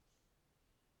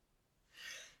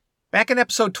Back in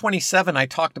episode 27, I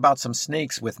talked about some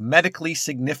snakes with medically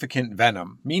significant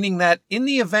venom, meaning that in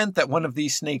the event that one of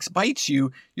these snakes bites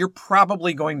you, you're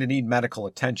probably going to need medical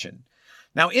attention.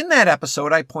 Now, in that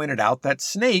episode, I pointed out that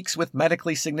snakes with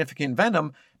medically significant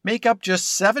venom make up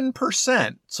just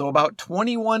 7%, so about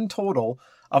 21 total,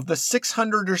 of the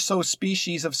 600 or so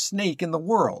species of snake in the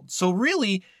world. So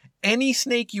really, any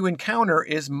snake you encounter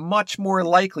is much more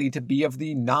likely to be of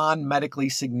the non-medically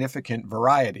significant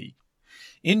variety.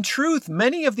 In truth,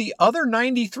 many of the other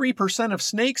 93% of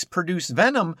snakes produce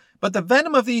venom, but the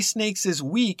venom of these snakes is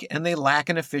weak and they lack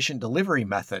an efficient delivery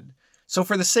method. So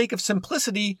for the sake of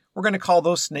simplicity, we're going to call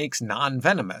those snakes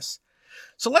non-venomous.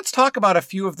 So let's talk about a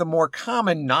few of the more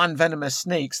common non-venomous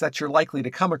snakes that you're likely to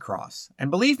come across.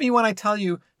 And believe me when I tell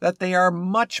you that they are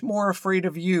much more afraid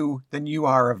of you than you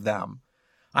are of them.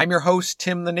 I'm your host,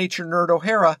 Tim the Nature Nerd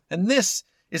O'Hara, and this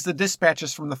is the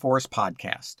Dispatches from the Forest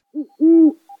podcast.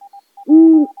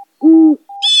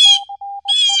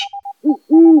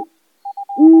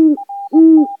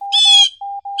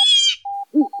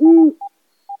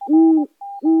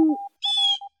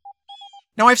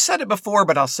 Now, I've said it before,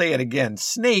 but I'll say it again.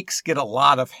 Snakes get a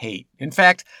lot of hate. In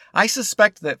fact, I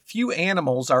suspect that few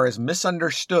animals are as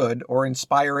misunderstood or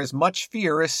inspire as much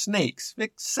fear as snakes,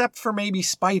 except for maybe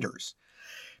spiders.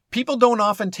 People don't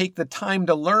often take the time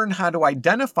to learn how to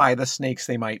identify the snakes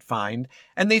they might find,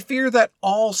 and they fear that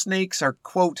all snakes are,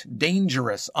 quote,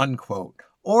 dangerous, unquote,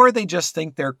 or they just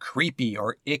think they're creepy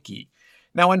or icky.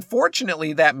 Now,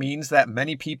 unfortunately, that means that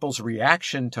many people's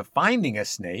reaction to finding a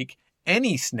snake,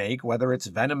 any snake, whether it's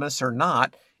venomous or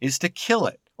not, is to kill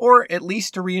it, or at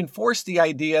least to reinforce the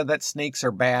idea that snakes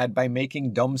are bad by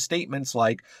making dumb statements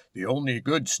like, "The only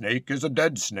good snake is a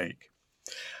dead snake."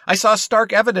 I saw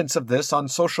stark evidence of this on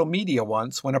social media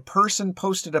once when a person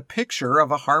posted a picture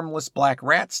of a harmless black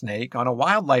rat snake on a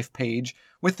wildlife page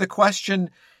with the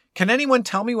question, "Can anyone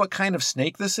tell me what kind of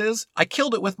snake this is? I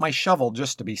killed it with my shovel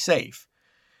just to be safe."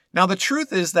 Now, the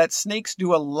truth is that snakes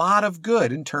do a lot of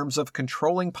good in terms of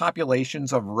controlling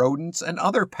populations of rodents and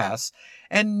other pests,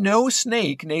 and no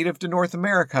snake native to North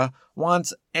America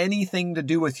wants anything to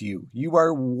do with you. You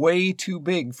are way too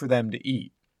big for them to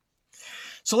eat.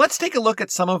 So let's take a look at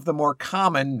some of the more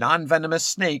common non-venomous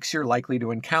snakes you're likely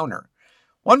to encounter.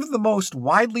 One of the most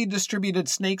widely distributed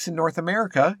snakes in North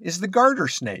America is the garter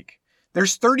snake.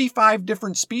 There's 35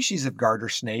 different species of garter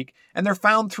snake, and they're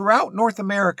found throughout North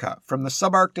America, from the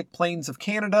subarctic plains of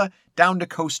Canada down to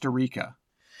Costa Rica.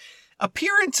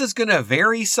 Appearance is going to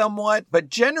vary somewhat, but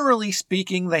generally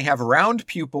speaking, they have round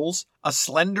pupils, a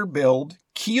slender build,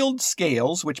 keeled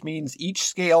scales, which means each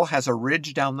scale has a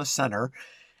ridge down the center,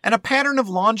 and a pattern of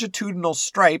longitudinal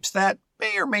stripes that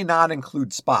may or may not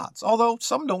include spots, although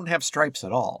some don't have stripes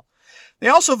at all. They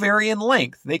also vary in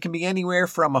length. They can be anywhere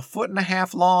from 1.5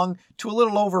 feet long to a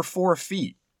little over 4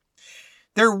 feet.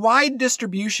 Their wide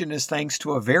distribution is thanks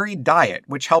to a varied diet,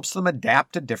 which helps them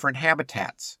adapt to different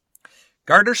habitats.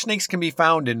 Garter snakes can be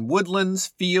found in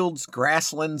woodlands, fields,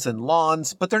 grasslands, and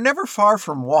lawns, but they're never far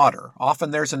from water.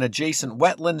 Often there's an adjacent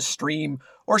wetland, stream,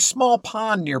 or small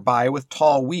pond nearby with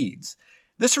tall weeds.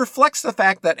 This reflects the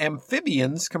fact that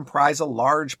amphibians comprise a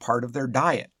large part of their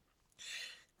diet.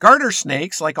 Garter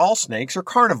snakes, like all snakes, are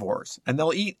carnivores, and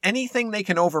they'll eat anything they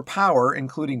can overpower,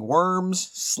 including worms,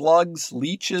 slugs,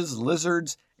 leeches,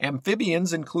 lizards,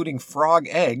 amphibians, including frog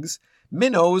eggs,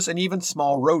 minnows, and even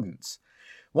small rodents.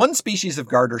 One species of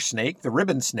garter snake, the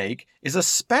ribbon snake, is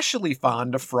especially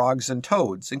fond of frogs and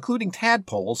toads, including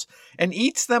tadpoles, and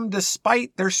eats them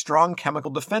despite their strong chemical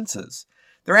defenses.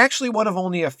 They're actually one of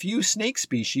only a few snake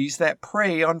species that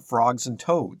prey on frogs and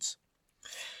toads.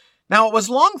 Now, it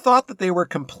was long thought that they were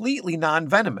completely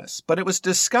non-venomous, but it was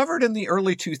discovered in the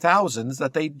early 2000s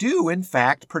that they do, in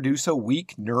fact, produce a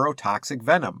weak neurotoxic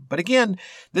venom. But again,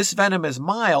 this venom is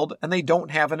mild, and they don't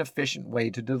have an efficient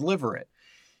way to deliver it.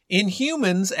 In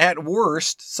humans, at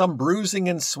worst, some bruising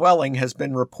and swelling has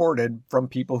been reported from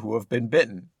people who have been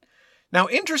bitten. Now,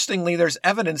 interestingly, there's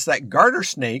evidence that garter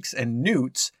snakes and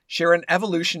newts share an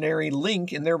evolutionary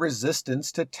link in their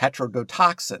resistance to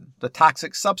tetrodotoxin, the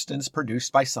toxic substance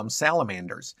produced by some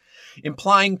salamanders,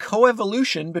 implying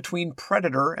coevolution between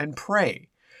predator and prey.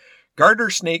 Garter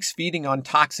snakes feeding on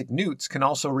toxic newts can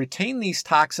also retain these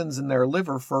toxins in their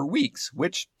liver for weeks,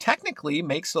 which technically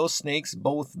makes those snakes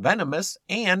both venomous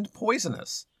and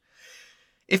poisonous.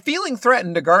 If feeling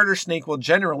threatened, a garter snake will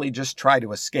generally just try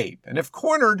to escape, and if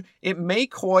cornered, it may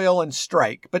coil and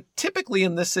strike, but typically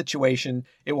in this situation,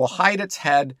 it will hide its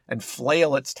head and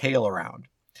flail its tail around.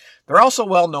 They're also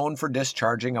well known for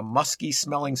discharging a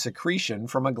musky-smelling secretion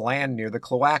from a gland near the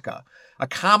cloaca, a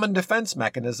common defense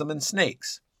mechanism in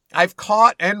snakes. I've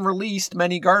caught and released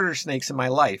many garter snakes in my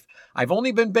life. I've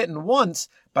only been bitten once,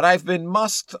 but I've been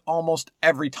musked almost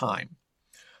every time.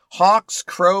 Hawks,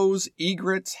 crows,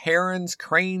 egrets, herons,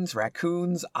 cranes,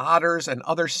 raccoons, otters, and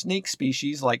other snake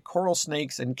species like coral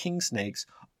snakes and king snakes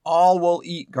all will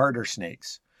eat garter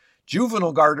snakes.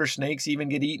 Juvenile garter snakes even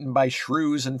get eaten by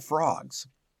shrews and frogs.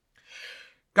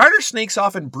 Garter snakes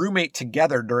often brumate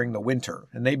together during the winter,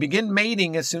 and they begin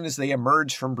mating as soon as they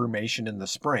emerge from brumation in the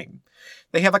spring.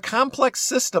 They have a complex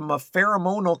system of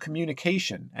pheromonal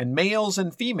communication, and males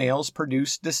and females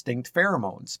produce distinct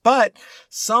pheromones. But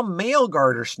some male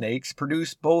garter snakes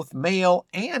produce both male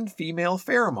and female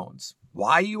pheromones.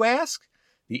 Why, you ask?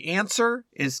 The answer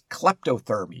is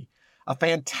kleptothermy, a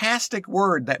fantastic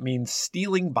word that means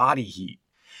stealing body heat.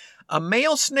 A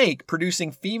male snake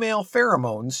producing female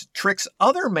pheromones tricks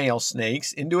other male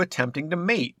snakes into attempting to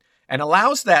mate and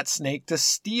allows that snake to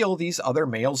steal these other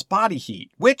males' body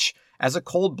heat, which, as a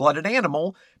cold-blooded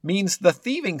animal, means the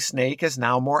thieving snake is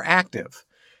now more active.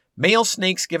 Male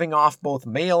snakes giving off both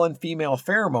male and female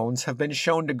pheromones have been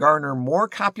shown to garner more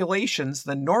copulations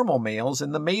than normal males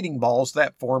in the mating balls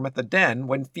that form at the den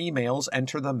when females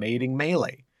enter the mating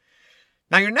melee.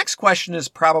 Now your next question is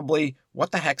probably,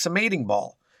 what the heck's a mating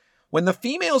ball? When the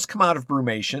females come out of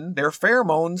brumation, their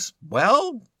pheromones,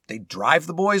 well, they drive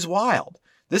the boys wild.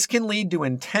 This can lead to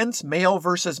intense male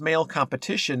versus male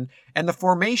competition and the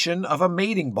formation of a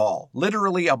mating ball,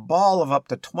 literally a ball of up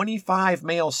to 25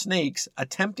 male snakes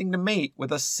attempting to mate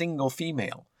with a single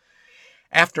female.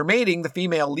 After mating, the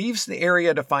female leaves the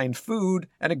area to find food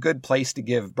and a good place to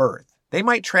give birth. They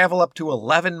might travel up to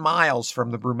 11 miles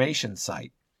from the brumation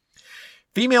site.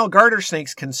 Female garter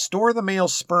snakes can store the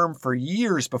male's sperm for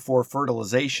years before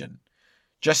fertilization.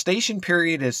 Gestation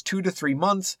period is 2 to 3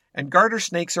 months, and garter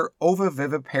snakes are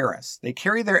ovoviviparous. They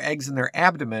carry their eggs in their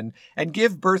abdomen and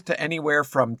give birth to anywhere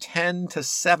from 10 to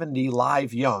 70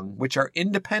 live young, which are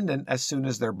independent as soon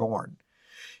as they're born.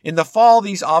 In the fall,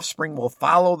 these offspring will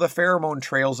follow the pheromone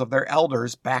trails of their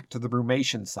elders back to the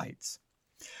brumation sites.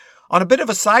 On a bit of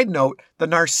a side note, the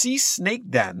Narcisse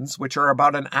snake dens, which are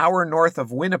about an hour north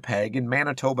of Winnipeg in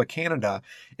Manitoba, Canada,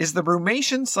 is the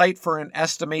brumation site for an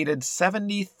estimated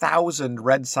 70,000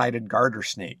 red-sided garter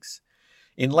snakes.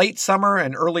 In late summer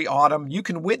and early autumn, you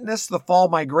can witness the fall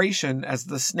migration as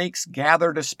the snakes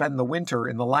gather to spend the winter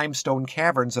in the limestone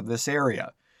caverns of this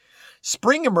area.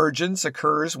 Spring emergence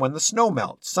occurs when the snow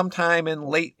melts, sometime in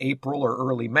late April or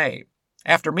early May.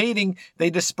 After mating, they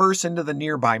disperse into the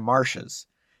nearby marshes.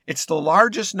 It's the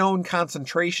largest known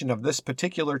concentration of this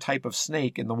particular type of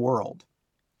snake in the world.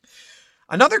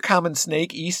 Another common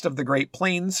snake east of the Great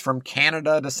Plains from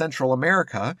Canada to Central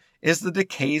America is the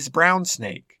Decay's brown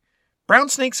snake. Brown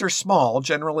snakes are small,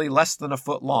 generally less than a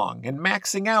foot long, and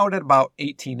maxing out at about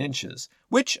 18 inches,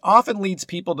 which often leads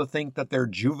people to think that they're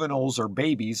juveniles or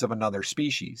babies of another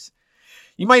species.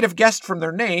 You might have guessed from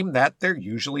their name that they're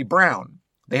usually brown.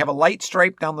 They have a light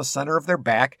stripe down the center of their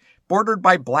back, bordered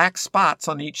by black spots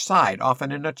on each side,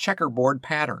 often in a checkerboard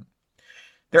pattern.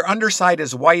 Their underside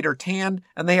is white or tan,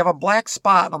 and they have a black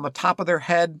spot on the top of their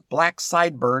head, black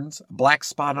sideburns, a black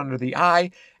spot under the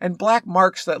eye, and black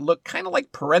marks that look kind of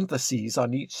like parentheses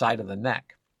on each side of the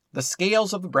neck. The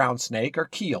scales of the brown snake are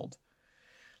keeled.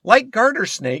 Like garter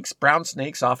snakes, brown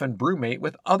snakes often brumate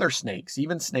with other snakes,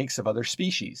 even snakes of other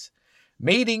species.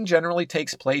 Mating generally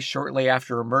takes place shortly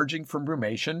after emerging from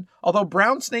brumation, although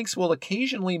brown snakes will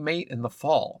occasionally mate in the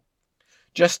fall.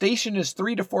 Gestation is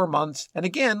 3 to 4 months, and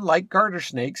again, like garter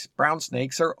snakes, brown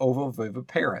snakes are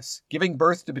ovoviviparous, giving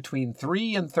birth to between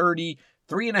 3 and 30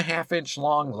 3.5-inch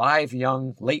long live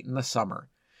young late in the summer.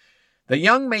 The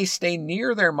young may stay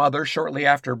near their mother shortly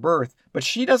after birth, but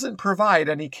she doesn't provide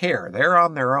any care. They're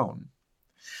on their own.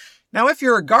 Now, if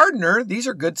you're a gardener, these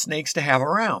are good snakes to have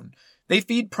around. They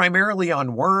feed primarily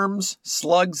on worms,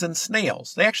 slugs, and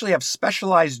snails. They actually have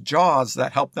specialized jaws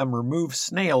that help them remove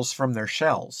snails from their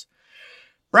shells.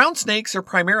 Brown snakes are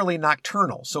primarily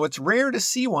nocturnal, so it's rare to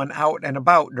see one out and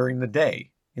about during the day.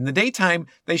 In the daytime,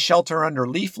 they shelter under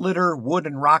leaf litter, wood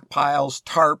and rock piles,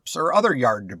 tarps, or other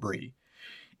yard debris.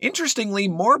 Interestingly,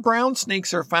 more brown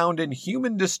snakes are found in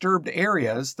human-disturbed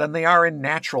areas than they are in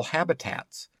natural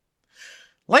habitats.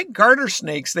 Like garter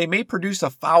snakes, they may produce a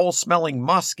foul-smelling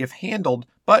musk if handled,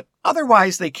 but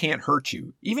otherwise they can't hurt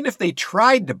you. Even if they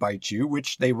tried to bite you,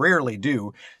 which they rarely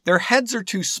do, their heads are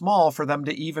too small for them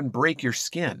to even break your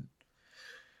skin.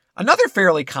 Another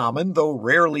fairly common, though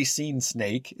rarely seen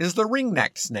snake is the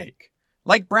ring-necked snake.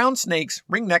 Like brown snakes,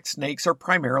 ring-necked snakes are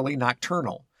primarily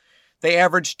nocturnal. They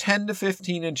average 10 to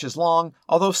 15 inches long,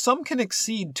 although some can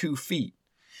exceed 2 feet.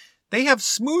 They have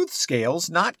smooth scales,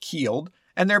 not keeled,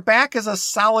 and their back is a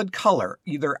solid color,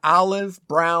 either olive,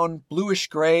 brown,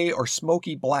 bluish-gray, or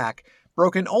smoky black,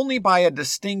 broken only by a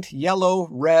distinct yellow,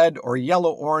 red, or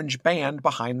yellow-orange band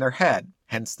behind their head,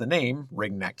 hence the name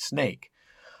ring-necked snake.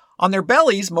 On their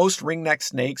bellies, most ring-necked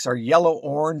snakes are yellow,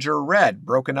 orange, or red,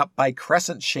 broken up by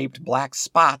crescent-shaped black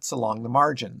spots along the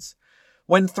margins.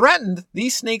 When threatened,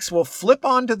 these snakes will flip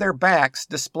onto their backs,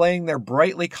 displaying their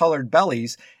brightly colored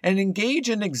bellies, and engage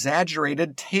in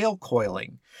exaggerated tail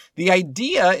coiling. The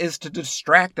idea is to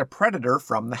distract a predator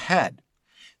from the head.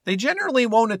 They generally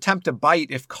won't attempt to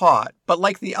bite if caught, but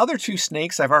like the other two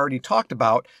snakes I've already talked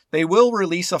about, they will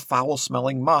release a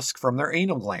foul-smelling musk from their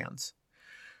anal glands.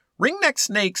 Ring-necked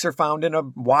snakes are found in a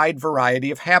wide variety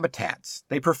of habitats.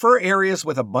 They prefer areas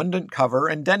with abundant cover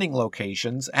and denning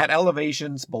locations at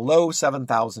elevations below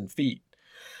 7,000 feet.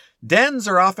 Dens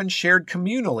are often shared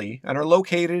communally and are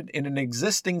located in an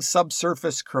existing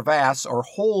subsurface crevasse or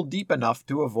hole deep enough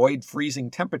to avoid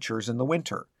freezing temperatures in the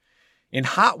winter. In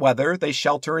hot weather, they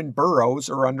shelter in burrows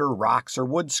or under rocks or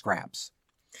wood scraps.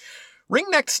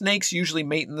 Ring-necked snakes usually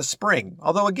mate in the spring,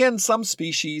 although again some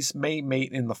species may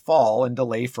mate in the fall and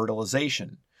delay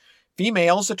fertilization.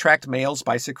 Females attract males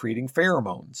by secreting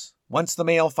pheromones. Once the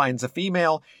male finds a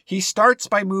female, he starts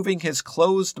by moving his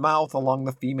closed mouth along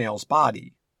the female's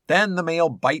body. Then the male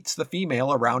bites the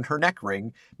female around her neck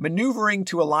ring, maneuvering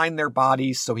to align their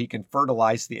bodies so he can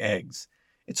fertilize the eggs.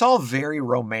 It's all very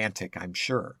romantic, I'm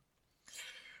sure.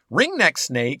 Ring-necked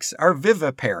snakes are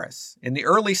viviparous. In the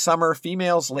early summer,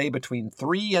 females lay between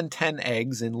 3 and 10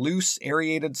 eggs in loose,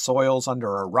 aerated soils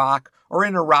under a rock or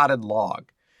in a rotted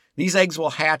log. These eggs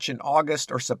will hatch in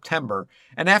August or September,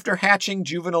 and after hatching,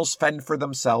 juveniles fend for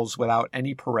themselves without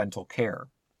any parental care.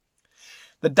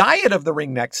 The diet of the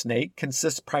ring-necked snake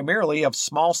consists primarily of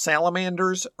small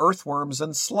salamanders, earthworms,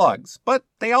 and slugs, but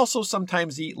they also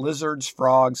sometimes eat lizards,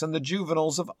 frogs, and the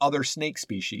juveniles of other snake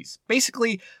species.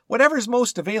 Basically, whatever's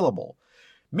most available.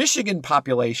 Michigan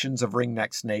populations of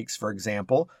ring-necked snakes, for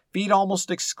example, feed almost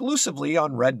exclusively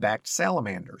on red-backed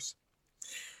salamanders.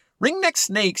 Ring-necked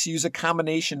snakes use a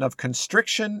combination of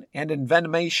constriction and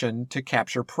envenomation to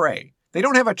capture prey. They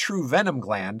don't have a true venom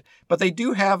gland, but they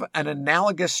do have an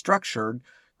analogous structure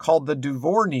called the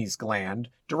Duvorny's gland,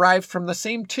 derived from the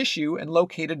same tissue and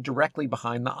located directly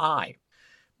behind the eye.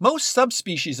 Most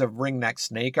subspecies of ring-necked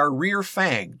snake are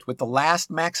rear-fanged, with the last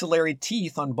maxillary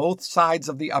teeth on both sides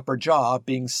of the upper jaw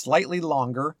being slightly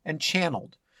longer and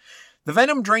channeled. The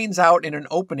venom drains out in an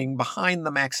opening behind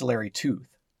the maxillary tooth.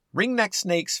 Ring-necked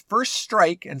snakes first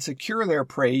strike and secure their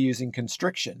prey using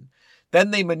constriction.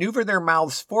 Then they maneuver their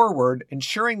mouths forward,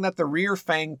 ensuring that the rear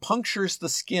fang punctures the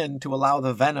skin to allow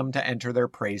the venom to enter their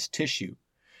prey's tissue.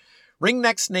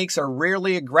 Ring-necked snakes are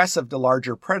rarely aggressive to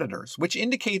larger predators, which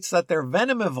indicates that their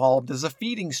venom evolved as a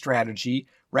feeding strategy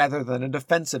rather than a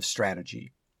defensive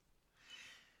strategy.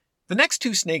 The next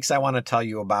two snakes I want to tell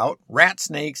you about, rat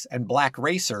snakes and black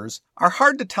racers, are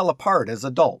hard to tell apart as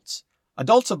adults.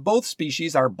 Adults of both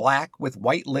species are black with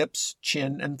white lips,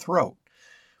 chin, and throat.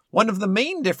 One of the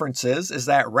main differences is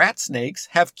that rat snakes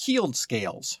have keeled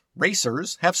scales.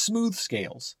 Racers have smooth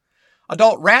scales.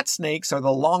 Adult rat snakes are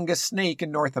the longest snake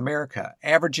in North America,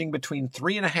 averaging between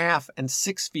 3.5 and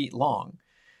 6 feet long.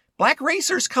 Black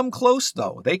racers come close,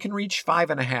 though. They can reach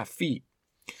 5.5 feet.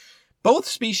 Both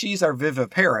species are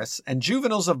viviparous, and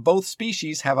juveniles of both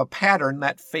species have a pattern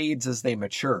that fades as they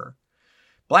mature.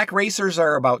 Black racers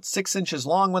are about 6 inches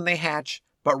long when they hatch,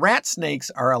 but rat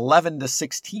snakes are 11 to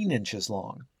 16 inches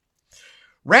long.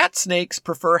 Rat snakes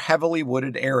prefer heavily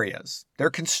wooded areas. They're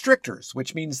constrictors,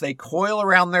 which means they coil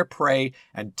around their prey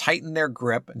and tighten their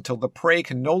grip until the prey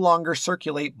can no longer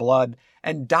circulate blood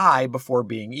and die before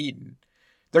being eaten.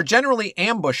 They're generally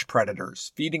ambush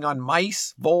predators, feeding on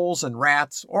mice, voles, and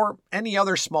rats, or any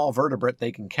other small vertebrate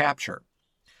they can capture.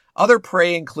 Other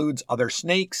prey includes other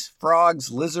snakes,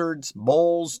 frogs, lizards,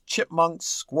 moles, chipmunks,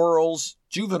 squirrels,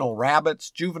 juvenile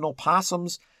rabbits, juvenile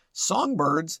possums,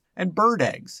 songbirds, and bird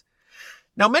eggs.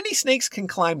 Now, many snakes can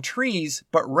climb trees,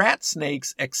 but rat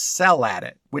snakes excel at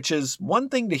it, which is one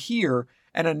thing to hear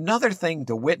and another thing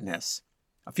to witness.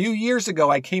 A few years ago,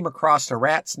 I came across a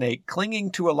rat snake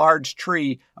clinging to a large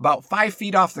tree about 5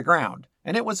 feet off the ground,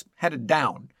 and it was headed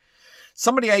down.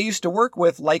 Somebody I used to work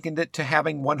with likened it to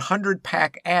having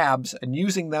 100-pack abs and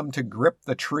using them to grip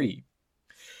the tree.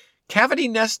 Cavity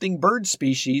nesting bird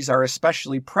species are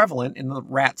especially prevalent in the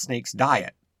rat snake's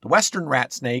diet. The western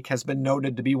rat snake has been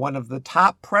noted to be one of the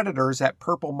top predators at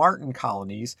purple martin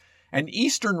colonies, and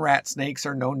eastern rat snakes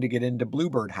are known to get into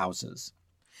bluebird houses.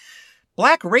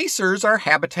 Black racers are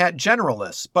habitat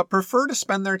generalists, but prefer to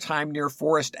spend their time near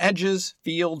forest edges,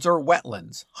 fields, or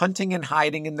wetlands, hunting and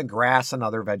hiding in the grass and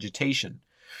other vegetation.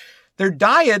 Their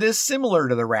diet is similar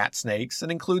to the rat snakes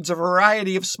and includes a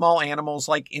variety of small animals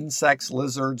like insects,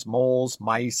 lizards, moles,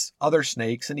 mice, other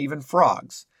snakes, and even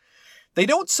frogs. They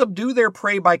don't subdue their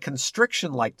prey by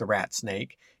constriction like the rat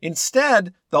snake.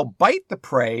 Instead, they'll bite the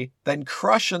prey, then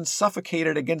crush and suffocate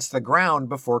it against the ground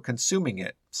before consuming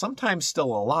it, sometimes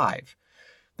still alive.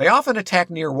 They often attack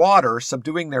near water,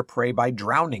 subduing their prey by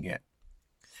drowning it.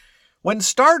 When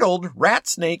startled, rat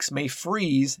snakes may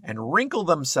freeze and wrinkle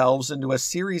themselves into a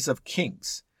series of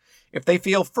kinks. If they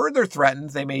feel further threatened,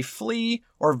 they may flee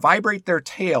or vibrate their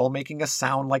tail, making a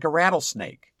sound like a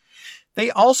rattlesnake.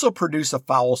 They also produce a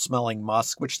foul-smelling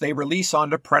musk, which they release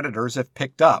onto predators if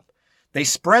picked up. They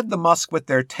spread the musk with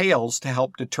their tails to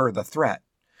help deter the threat.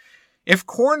 If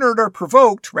cornered or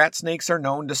provoked, rat snakes are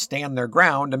known to stand their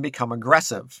ground and become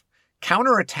aggressive.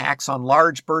 Counterattacks on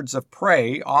large birds of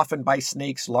prey, often by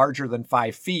snakes larger than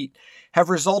 5 feet, have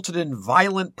resulted in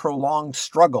violent, prolonged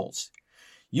struggles.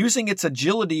 Using its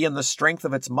agility and the strength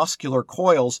of its muscular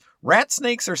coils, rat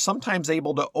snakes are sometimes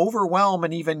able to overwhelm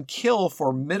and even kill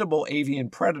formidable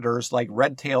avian predators like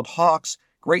red-tailed hawks,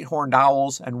 great horned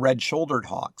owls, and red-shouldered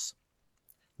hawks.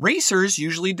 Racers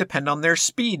usually depend on their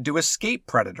speed to escape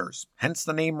predators, hence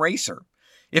the name racer.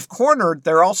 If cornered,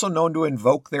 they're also known to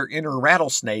invoke their inner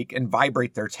rattlesnake and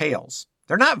vibrate their tails.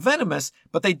 They're not venomous,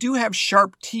 but they do have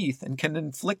sharp teeth and can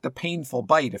inflict a painful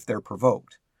bite if they're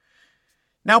provoked.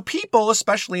 Now, people,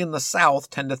 especially in the South,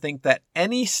 tend to think that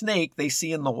any snake they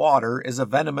see in the water is a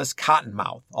venomous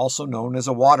cottonmouth, also known as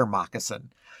a water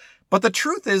moccasin. But the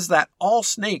truth is that all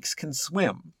snakes can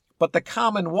swim, but the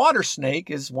common water snake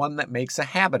is one that makes a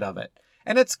habit of it,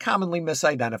 and it's commonly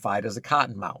misidentified as a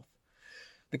cottonmouth.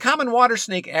 The common water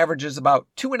snake averages about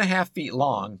 2.5 feet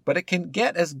long, but it can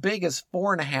get as big as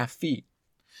 4.5 feet.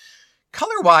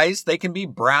 Color-wise, they can be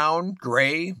brown,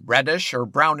 gray, reddish, or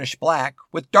brownish black,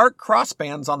 with dark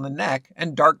crossbands on the neck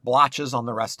and dark blotches on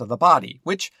the rest of the body,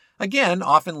 which, again,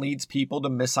 often leads people to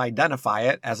misidentify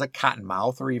it as a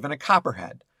cottonmouth or even a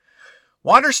copperhead.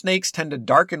 Water snakes tend to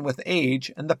darken with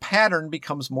age, and the pattern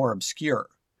becomes more obscure.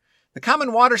 The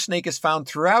common water snake is found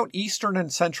throughout eastern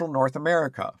and central North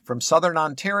America, from southern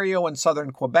Ontario and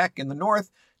southern Quebec in the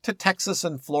north to Texas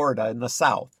and Florida in the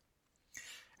south.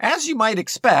 As you might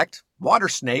expect, water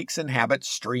snakes inhabit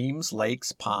streams,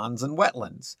 lakes, ponds, and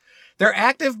wetlands. They're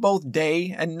active both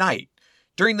day and night.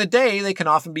 During the day, they can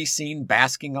often be seen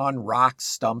basking on rocks,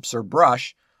 stumps, or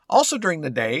brush. Also during the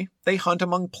day, they hunt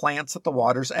among plants at the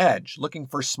water's edge, looking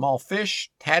for small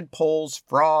fish, tadpoles,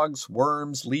 frogs,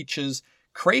 worms, leeches,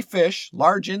 crayfish,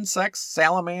 large insects,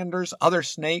 salamanders, other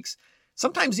snakes,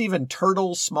 sometimes even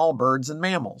turtles, small birds, and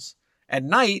mammals. At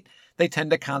night, they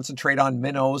tend to concentrate on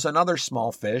minnows and other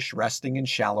small fish resting in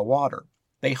shallow water.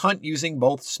 They hunt using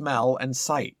both smell and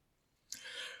sight.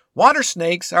 Water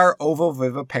snakes are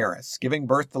ovoviviparous, giving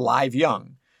birth to live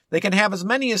young. They can have as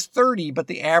many as 30, but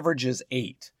the average is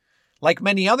 8. Like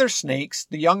many other snakes,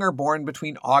 the young are born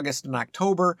between August and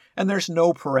October, and there's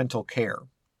no parental care.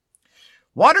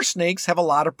 Water snakes have a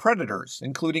lot of predators,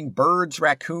 including birds,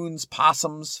 raccoons,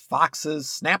 possums, foxes,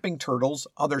 snapping turtles,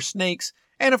 other snakes,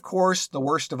 and of course, the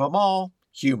worst of them all,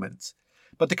 humans.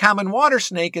 But the common water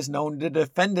snake is known to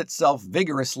defend itself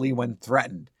vigorously when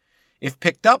threatened. If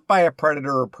picked up by a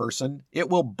predator or person, it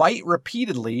will bite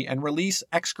repeatedly and release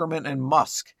excrement and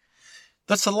musk.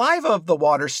 The saliva of the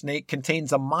water snake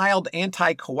contains a mild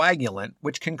anticoagulant,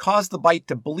 which can cause the bite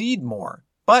to bleed more,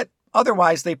 but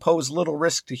otherwise they pose little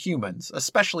risk to humans,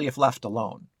 especially if left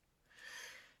alone.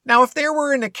 Now, if there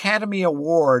were an Academy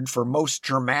Award for most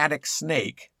dramatic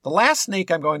snake, the last snake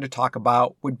I'm going to talk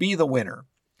about would be the winner.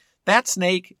 That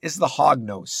snake is the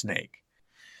hognose snake.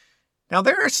 Now,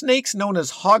 there are snakes known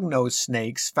as hognose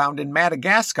snakes found in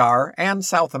Madagascar and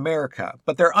South America,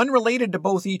 but they're unrelated to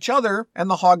both each other and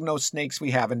the hognose snakes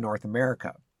we have in North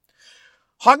America.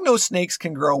 Hognose snakes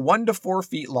can grow 1 to 4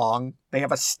 feet long. They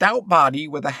have a stout body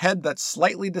with a head that's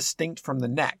slightly distinct from the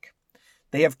neck.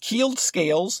 They have keeled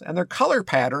scales, and their color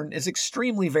pattern is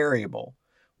extremely variable.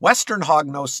 Western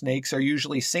hognose snakes are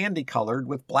usually sandy-colored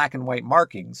with black and white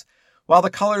markings, while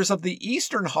the colors of the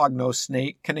eastern hognose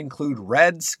snake can include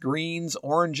reds, greens,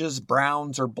 oranges,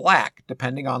 browns, or black,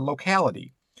 depending on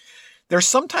locality. They're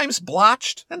sometimes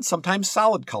blotched and sometimes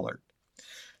solid-colored.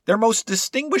 Their most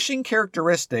distinguishing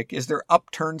characteristic is their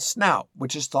upturned snout,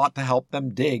 which is thought to help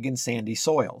them dig in sandy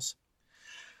soils.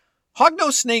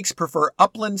 Hognose snakes prefer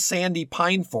upland sandy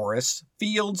pine forests,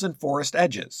 fields, and forest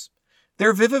edges.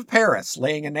 They're viviparous,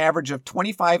 laying an average of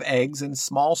 25 eggs in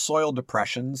small soil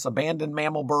depressions, abandoned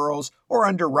mammal burrows, or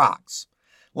under rocks.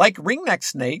 Like ringneck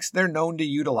snakes, they're known to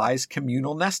utilize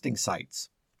communal nesting sites.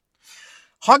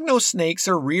 Hognose snakes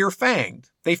are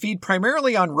rear-fanged. They feed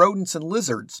primarily on rodents and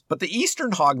lizards, but the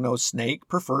eastern hognose snake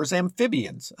prefers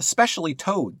amphibians, especially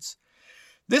toads.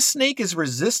 This snake is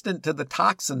resistant to the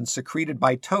toxins secreted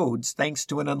by toads thanks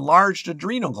to an enlarged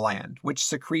adrenal gland, which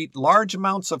secrete large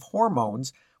amounts of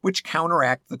hormones which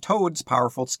counteract the toad's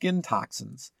powerful skin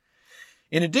toxins.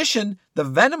 In addition, the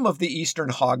venom of the eastern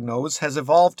hognose has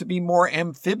evolved to be more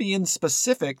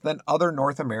amphibian-specific than other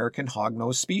North American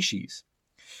hognose species.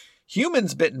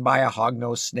 Humans bitten by a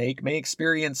hognose snake may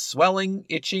experience swelling,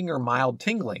 itching, or mild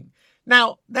tingling.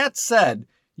 Now, that said,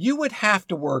 you would have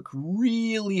to work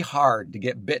really hard to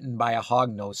get bitten by a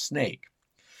hognose snake.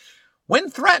 When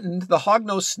threatened, the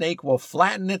hognose snake will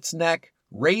flatten its neck,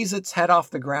 raise its head off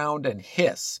the ground, and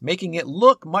hiss, making it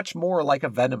look much more like a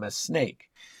venomous snake.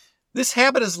 This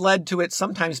habit has led to it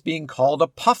sometimes being called a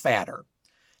puff adder.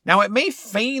 Now, it may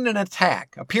feign an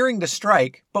attack, appearing to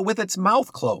strike, but with its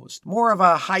mouth closed, more of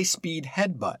a high-speed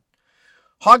headbutt.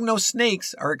 Hognose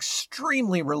snakes are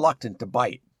extremely reluctant to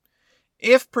bite.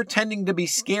 If pretending to be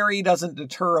scary doesn't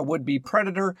deter a would-be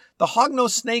predator, the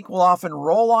hognose snake will often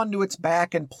roll onto its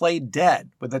back and play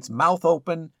dead, with its mouth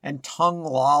open and tongue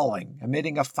lolling,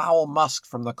 emitting a foul musk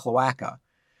from the cloaca.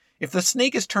 If the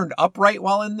snake is turned upright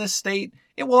while in this state,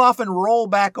 it will often roll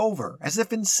back over, as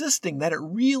if insisting that it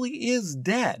really is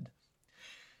dead.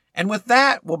 And with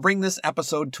that, we'll bring this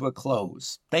episode to a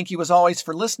close. Thank you as always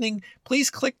for listening.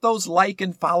 Please click those like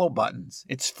and follow buttons.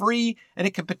 It's free, and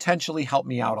it can potentially help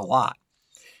me out a lot.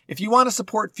 If you want to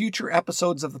support future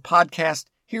episodes of the podcast,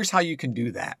 here's how you can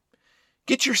do that.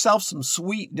 Get yourself some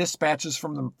sweet Dispatches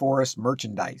from the Forest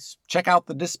merchandise. Check out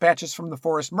the Dispatches from the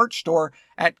Forest merch store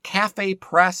at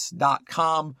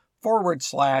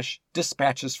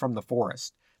cafepress.com/Dispatches from the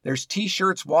Forest. There's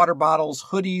t-shirts, water bottles,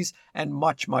 hoodies, and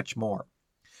much, much more.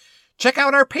 Check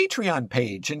out our Patreon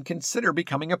page and consider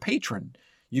becoming a patron.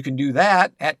 You can do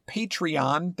that at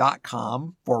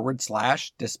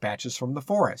patreon.com/Dispatches from the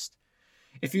Forest.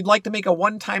 If you'd like to make a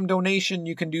one-time donation,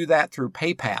 you can do that through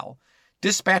PayPal.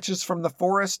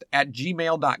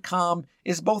 dispatchesfromtheforest@gmail.com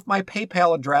is both my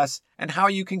PayPal address and how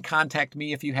you can contact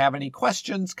me if you have any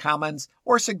questions, comments,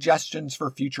 or suggestions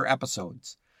for future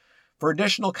episodes. For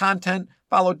additional content,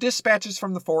 follow Dispatches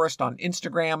from the Forest on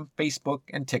Instagram, Facebook,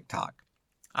 and TikTok.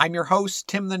 I'm your host,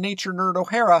 Tim the Nature Nerd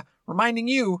O'Hara, reminding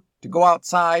you to go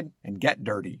outside and get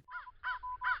dirty.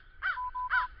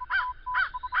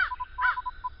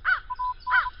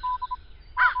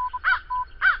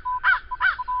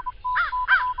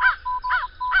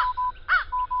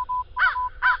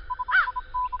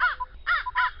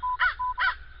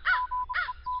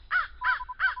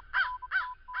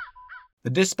 The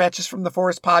Dispatches from the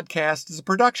Forest podcast is a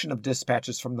production of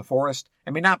Dispatches from the Forest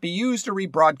and may not be used or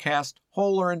rebroadcast,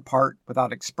 whole or in part,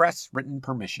 without express written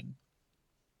permission.